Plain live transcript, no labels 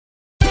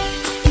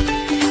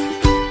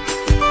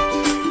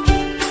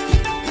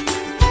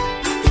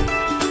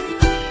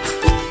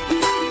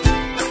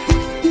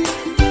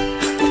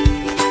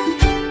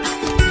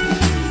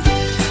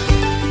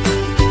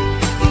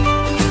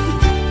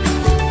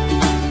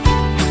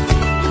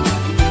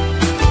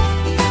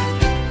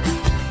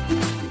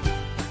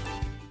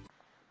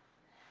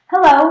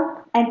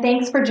and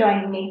thanks for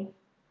joining me.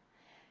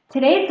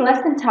 Today's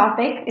lesson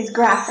topic is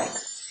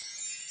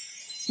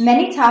graphics.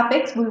 Many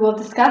topics we will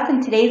discuss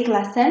in today's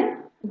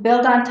lesson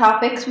build on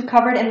topics we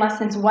covered in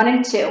lessons 1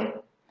 and 2.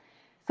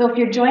 So if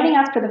you're joining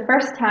us for the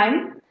first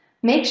time,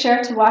 make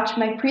sure to watch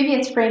my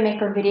previous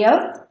FrameMaker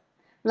videos,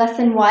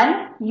 Lesson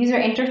 1, User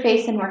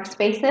Interface and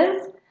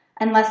Workspaces,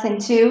 and Lesson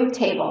 2,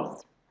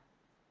 Tables.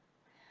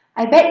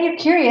 I bet you're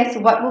curious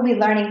what we'll be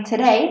learning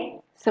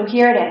today, so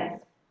here it is.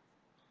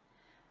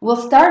 We'll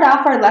start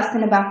off our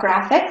lesson about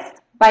graphics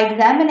by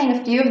examining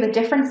a few of the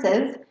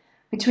differences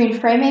between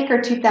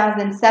FrameMaker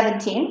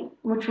 2017,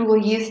 which we will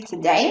use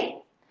today,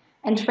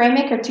 and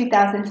FrameMaker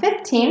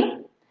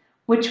 2015,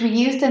 which we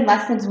used in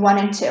lessons 1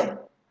 and 2.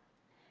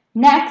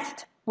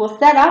 Next, we'll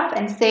set up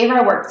and save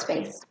our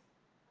workspace.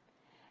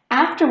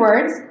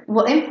 Afterwards,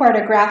 we'll import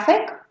a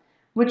graphic,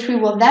 which we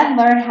will then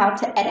learn how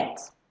to edit.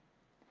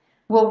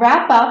 We'll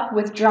wrap up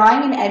with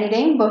drawing and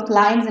editing both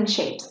lines and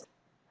shapes.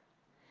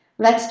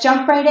 Let's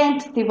jump right in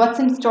to see what's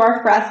in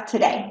store for us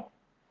today.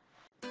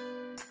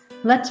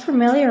 Let's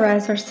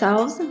familiarize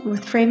ourselves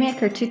with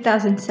FrameMaker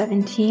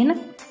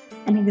 2017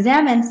 and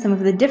examine some of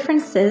the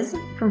differences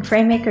from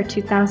FrameMaker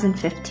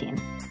 2015.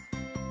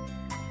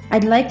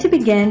 I'd like to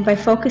begin by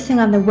focusing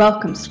on the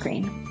Welcome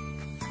screen.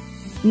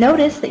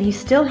 Notice that you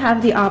still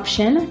have the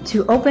option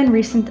to open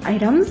recent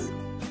items,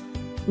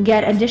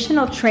 get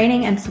additional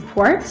training and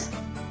support,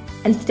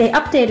 and stay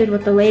updated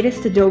with the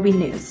latest Adobe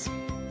news.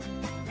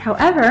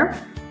 However,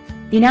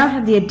 you now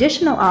have the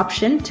additional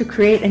option to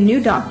create a new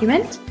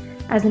document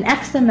as an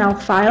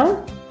XML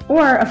file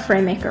or a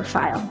FrameMaker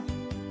file.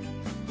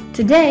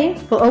 Today,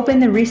 we'll open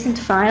the recent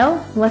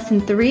file,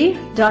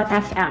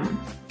 lesson3.fm.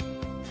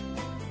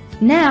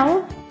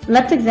 Now,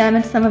 let's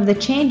examine some of the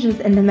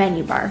changes in the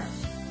menu bar.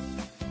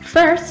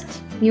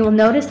 First, you will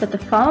notice that the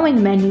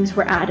following menus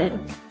were added: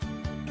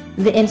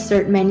 the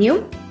Insert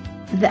menu,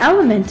 the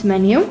Element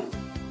menu,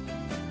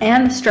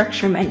 and the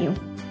Structure menu.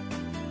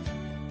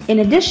 In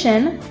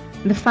addition,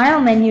 the File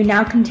menu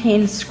now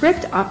contains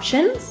script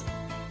options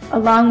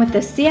along with the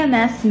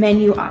CMS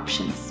menu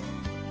options.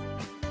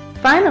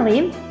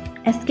 Finally,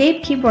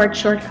 Escape keyboard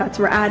shortcuts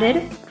were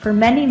added for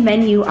many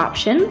menu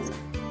options,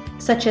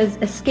 such as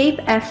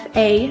Escape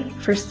FA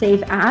for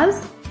Save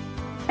As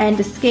and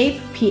Escape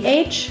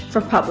PH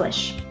for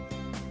Publish.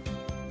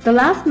 The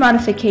last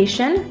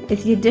modification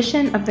is the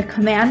addition of the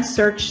Command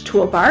Search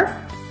toolbar,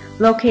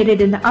 located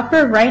in the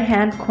upper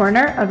right-hand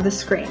corner of the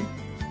screen.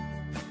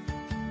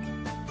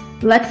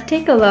 Let's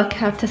take a look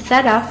how to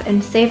set up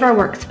and save our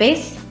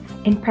workspace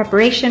in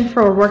preparation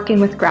for working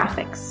with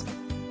graphics.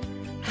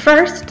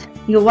 First,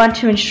 you'll want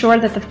to ensure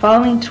that the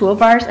following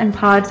toolbars and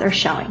pods are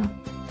showing: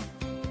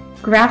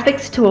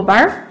 Graphics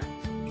Toolbar,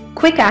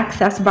 Quick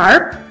Access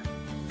Bar,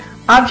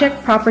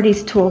 Object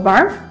Properties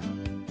Toolbar,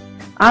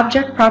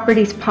 Object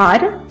Properties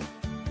Pod,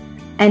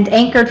 and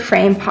Anchored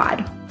Frame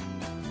Pod.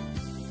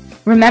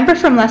 Remember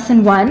from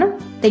Lesson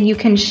 1 that you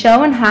can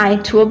show and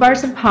hide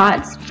toolbars and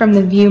pods from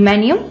the View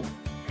menu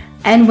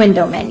and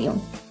Window menu.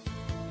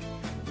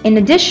 In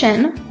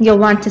addition, you'll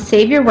want to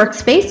save your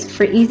workspace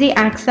for easy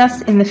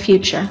access in the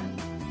future.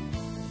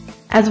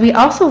 As we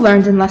also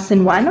learned in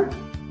Lesson 1,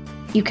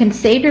 you can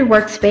save your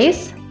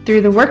workspace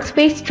through the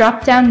Workspace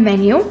drop-down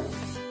menu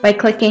by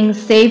clicking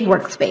Save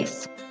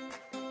Workspace.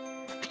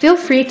 Feel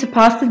free to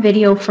pause the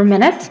video for a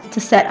minute to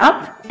set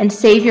up and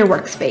save your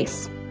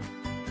workspace.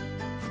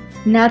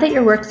 Now that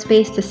your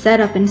workspace is set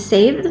up and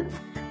saved,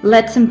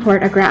 let's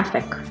import a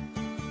graphic.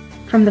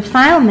 From the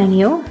File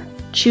menu,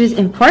 choose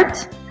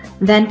Import,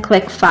 then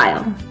click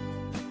File.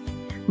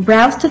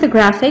 Browse to the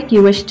graphic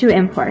you wish to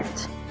import.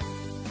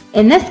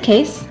 In this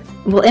case,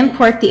 we'll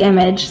import the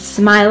image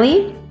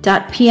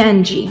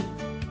smiley.png.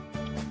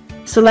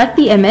 Select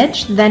the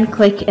image, then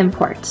click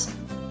Import.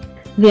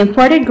 The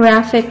imported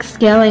graphic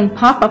scaling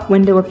pop-up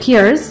window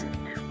appears,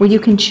 where you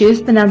can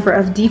choose the number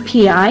of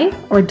dpi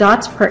or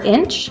dots per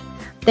inch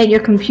that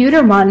your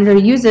computer monitor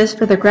uses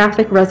for the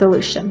graphic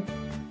resolution.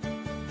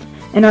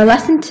 In our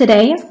lesson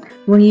today,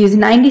 we'll use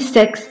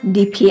 96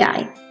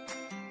 dpi.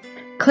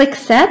 Click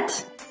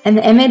Set, and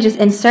the image is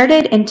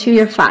inserted into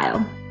your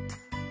file.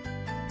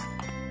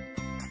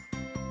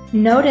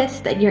 Notice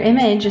that your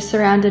image is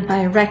surrounded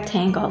by a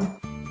rectangle.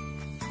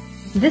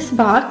 This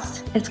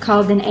box is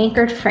called an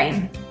anchored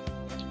frame.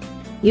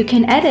 You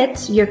can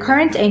edit your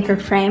current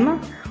anchored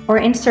frame or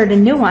insert a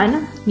new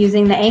one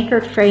using the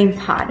Anchored Frame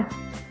pod.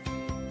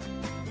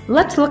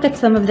 Let's look at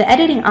some of the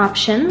editing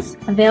options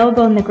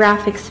available in the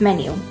Graphics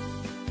menu.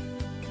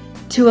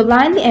 To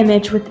align the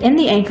image within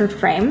the anchored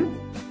frame,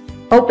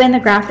 open the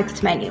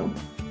Graphics menu.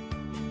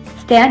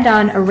 Stand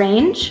on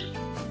Arrange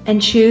and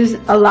choose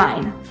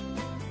Align.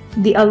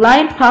 The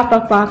Align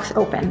pop-up box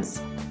opens.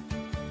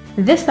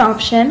 This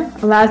option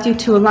allows you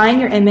to align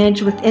your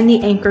image within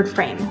the anchored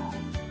frame.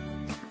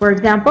 For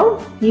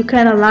example, you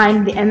can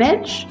align the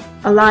image,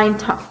 Align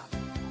Top.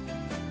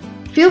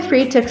 Feel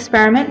free to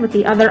experiment with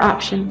the other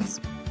options.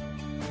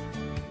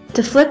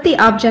 To flip the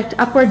object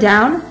up or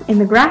down, in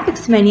the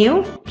Graphics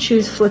menu,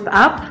 choose Flip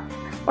Up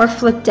or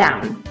Flip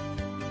Down.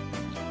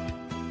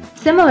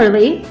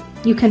 Similarly,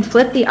 you can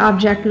flip the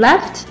object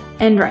left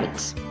and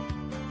right.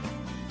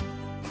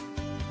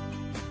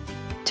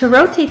 To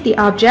rotate the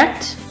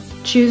object,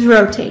 choose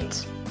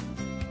Rotate.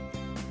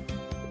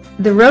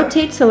 The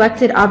Rotate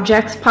Selected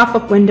Objects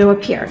pop-up window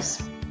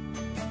appears.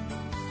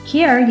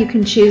 Here you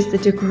can choose the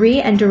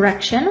degree and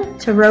direction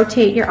to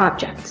rotate your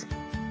object.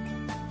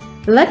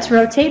 Let's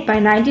rotate by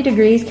 90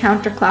 degrees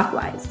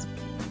counterclockwise.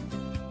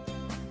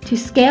 To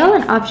scale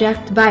an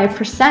object by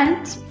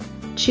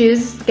 1%,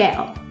 choose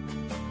Scale.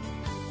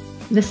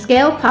 The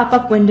Scale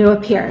pop-up window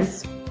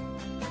appears.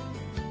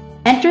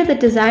 Enter the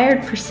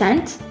desired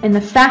percent in the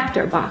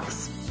factor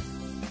box.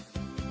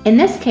 In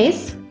this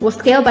case, we'll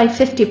scale by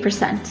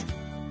 50%.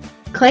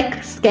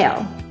 Click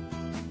Scale.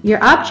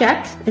 Your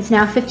object is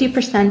now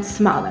 50%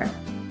 smaller.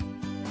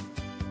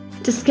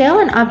 To scale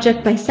an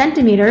object by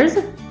centimeters,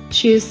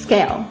 choose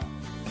Scale.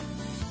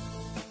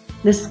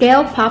 The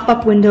Scale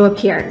pop-up window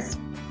appears.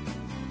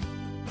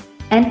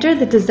 Enter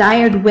the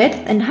desired width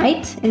and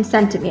height in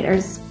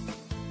centimeters.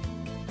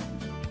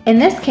 In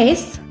this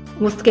case,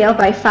 we'll scale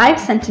by 5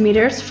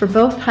 centimeters for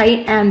both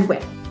height and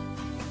width.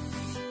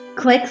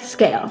 Click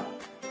Scale.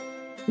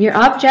 Your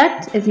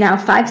object is now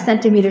 5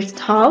 centimeters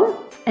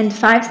tall and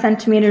 5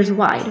 centimeters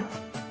wide.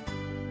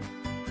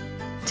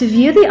 To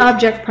view the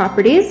object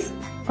properties,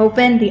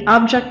 open the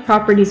Object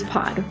Properties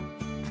pod.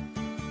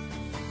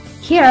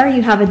 Here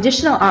you have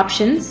additional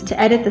options to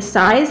edit the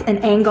size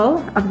and angle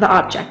of the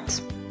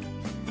object.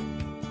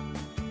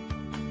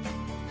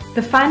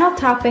 The final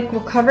topic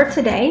we'll cover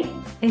today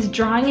is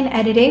drawing and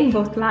editing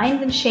both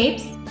lines and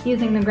shapes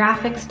using the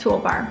graphics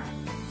toolbar.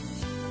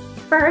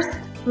 First,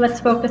 let's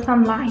focus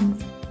on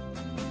lines.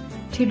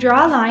 To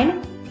draw a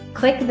line,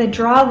 click the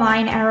Draw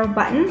Line arrow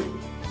button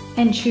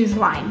and choose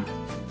Line.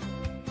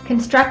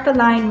 Construct the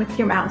line with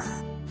your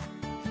mouse.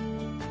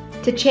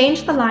 To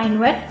change the line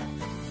width,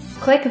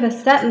 click the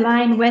Set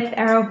Line Width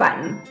arrow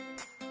button.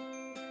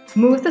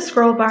 Move the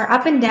scroll bar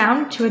up and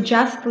down to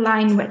adjust the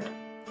line width.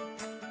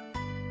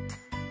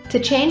 To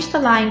change the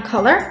line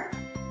color,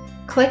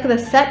 click the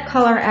Set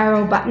Color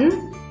arrow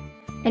button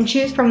and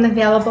choose from the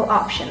available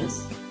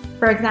options,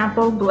 for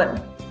example, blue.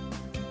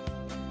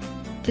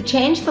 To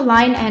change the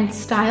line end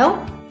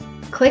style,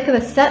 click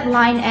the Set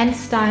Line End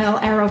Style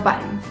arrow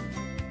button.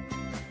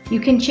 You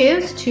can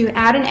choose to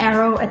add an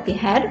arrow at the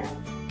head,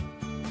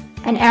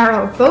 an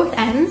arrow at both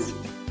ends,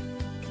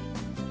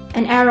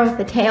 an arrow at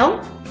the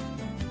tail,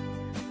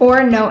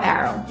 or no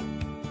arrow.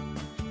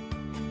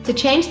 To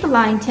change the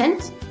line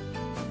tint,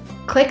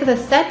 click the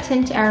Set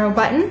Tint arrow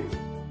button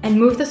and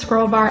move the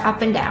scroll bar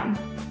up and down.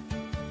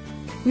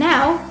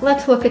 Now,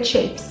 let's look at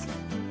shapes.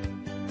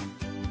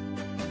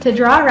 To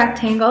draw a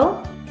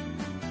rectangle,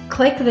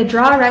 click the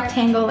Draw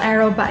Rectangle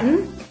arrow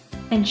button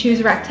and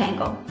choose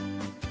Rectangle.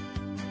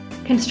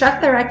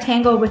 Construct the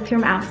rectangle with your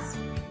mouse.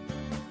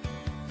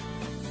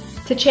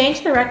 To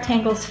change the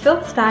rectangle's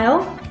fill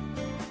style,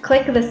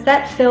 click the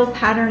Set Fill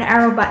Pattern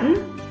arrow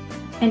button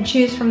and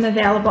choose from the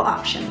available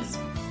options.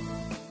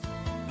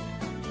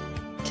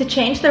 To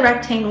change the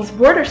rectangle's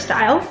border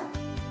style,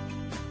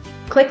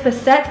 click the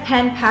Set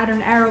Pen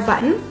Pattern arrow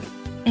button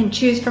and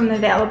choose from the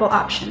available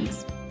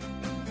options.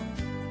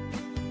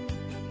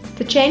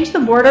 To change the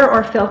border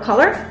or fill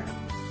color,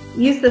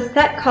 use the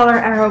Set Color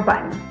arrow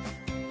button.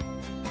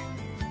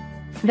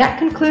 That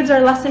concludes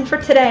our lesson for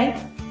today.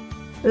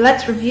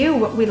 Let's review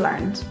what we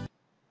learned.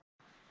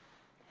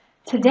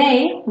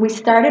 Today, we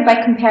started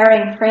by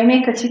comparing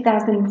FrameMaker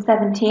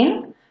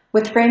 2017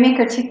 with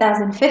FrameMaker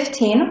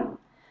 2015,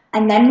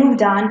 and then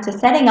moved on to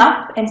setting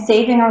up and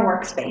saving our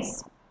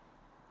workspace.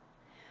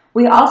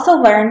 We also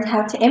learned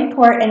how to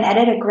import and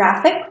edit a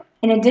graphic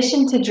in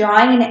addition to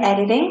drawing and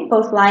editing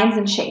both lines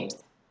and shapes.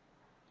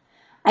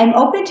 I am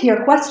open to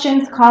your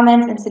questions,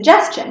 comments, and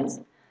suggestions,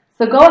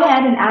 so go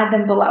ahead and add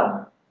them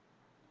below.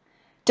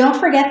 Don't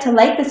forget to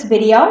like this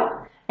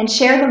video and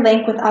share the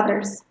link with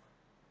others.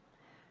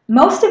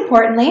 Most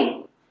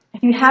importantly,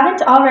 if you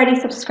haven't already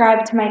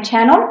subscribed to my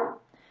channel,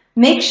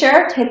 make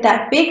sure to hit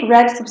that big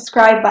red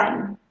subscribe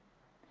button.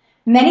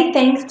 Many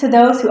thanks to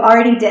those who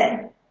already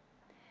did.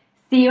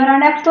 See you in our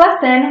next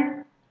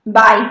lesson.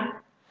 Bye.